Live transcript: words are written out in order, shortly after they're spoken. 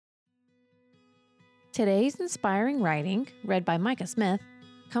Today's inspiring writing, read by Micah Smith,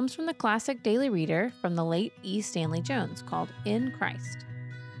 comes from the classic daily reader from the late E. Stanley Jones called In Christ.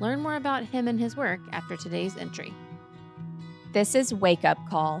 Learn more about him and his work after today's entry. This is Wake Up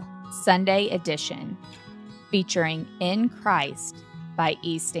Call, Sunday edition, featuring In Christ by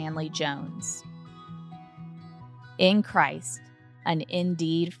E. Stanley Jones. In Christ, an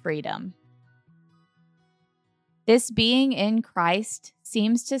indeed freedom. This being in Christ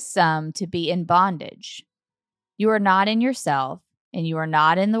seems to some to be in bondage. You are not in yourself, and you are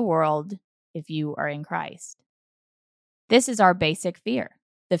not in the world if you are in Christ. This is our basic fear,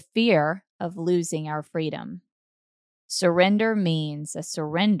 the fear of losing our freedom. Surrender means a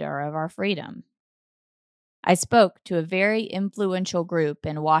surrender of our freedom. I spoke to a very influential group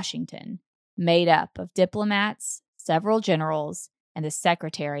in Washington, made up of diplomats, several generals, and the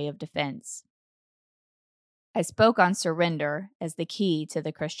Secretary of Defense. I spoke on surrender as the key to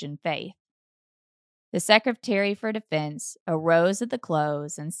the Christian faith. The Secretary for Defense arose at the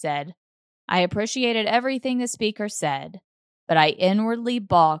close and said, "I appreciated everything the speaker said, but I inwardly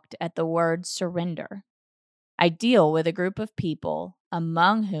balked at the word surrender. I deal with a group of people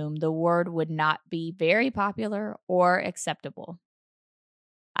among whom the word would not be very popular or acceptable."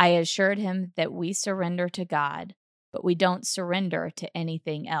 I assured him that we surrender to God, but we don't surrender to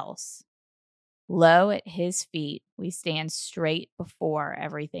anything else. Lo, at his feet, we stand straight before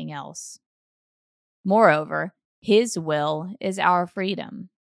everything else. Moreover, his will is our freedom.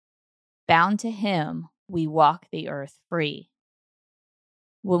 Bound to him, we walk the earth free.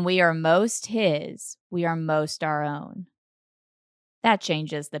 When we are most his, we are most our own. That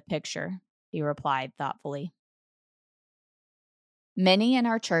changes the picture, he replied thoughtfully. Many in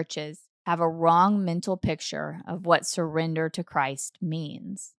our churches have a wrong mental picture of what surrender to Christ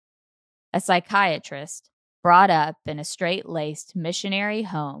means. A psychiatrist brought up in a straight-laced missionary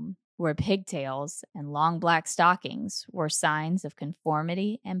home where pigtails and long black stockings were signs of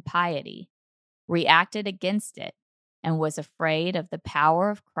conformity and piety, reacted against it and was afraid of the power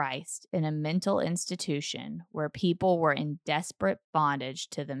of Christ in a mental institution where people were in desperate bondage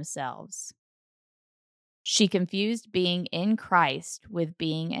to themselves. She confused being in Christ with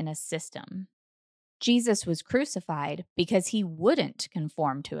being in a system. Jesus was crucified because he wouldn't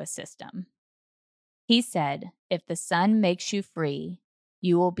conform to a system. He said, "If the Son makes you free,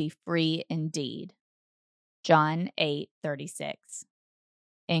 you will be free indeed." John 8:36.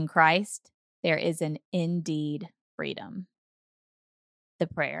 In Christ, there is an indeed freedom. The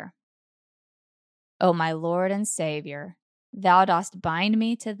prayer. O my Lord and Savior, thou dost bind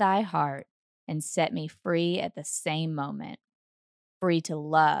me to thy heart and set me free at the same moment, free to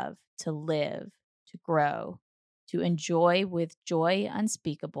love, to live, to grow, to enjoy with joy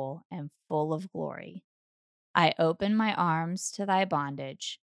unspeakable and full of glory. I open my arms to thy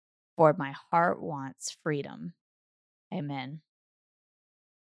bondage, for my heart wants freedom. Amen.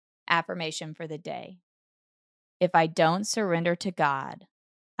 Affirmation for the day. If I don't surrender to God,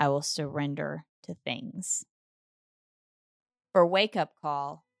 I will surrender to things. For Wake Up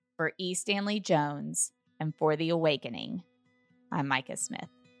Call, for E. Stanley Jones, and for The Awakening, I'm Micah Smith.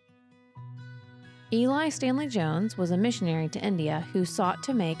 Eli Stanley Jones was a missionary to India who sought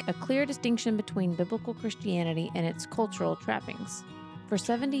to make a clear distinction between biblical Christianity and its cultural trappings. For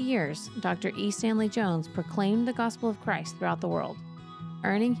 70 years, Dr. E. Stanley Jones proclaimed the gospel of Christ throughout the world,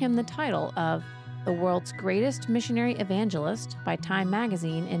 earning him the title of the world's greatest missionary evangelist by Time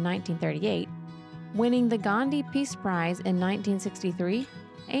magazine in 1938, winning the Gandhi Peace Prize in 1963,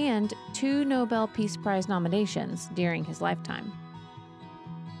 and 2 Nobel Peace Prize nominations during his lifetime.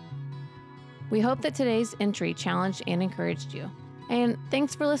 We hope that today's entry challenged and encouraged you. And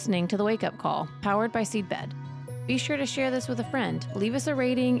thanks for listening to The Wake Up Call, powered by Seedbed. Be sure to share this with a friend, leave us a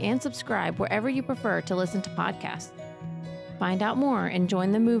rating, and subscribe wherever you prefer to listen to podcasts. Find out more and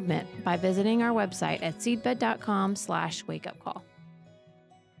join the movement by visiting our website at seedbed.com/wakeupcall.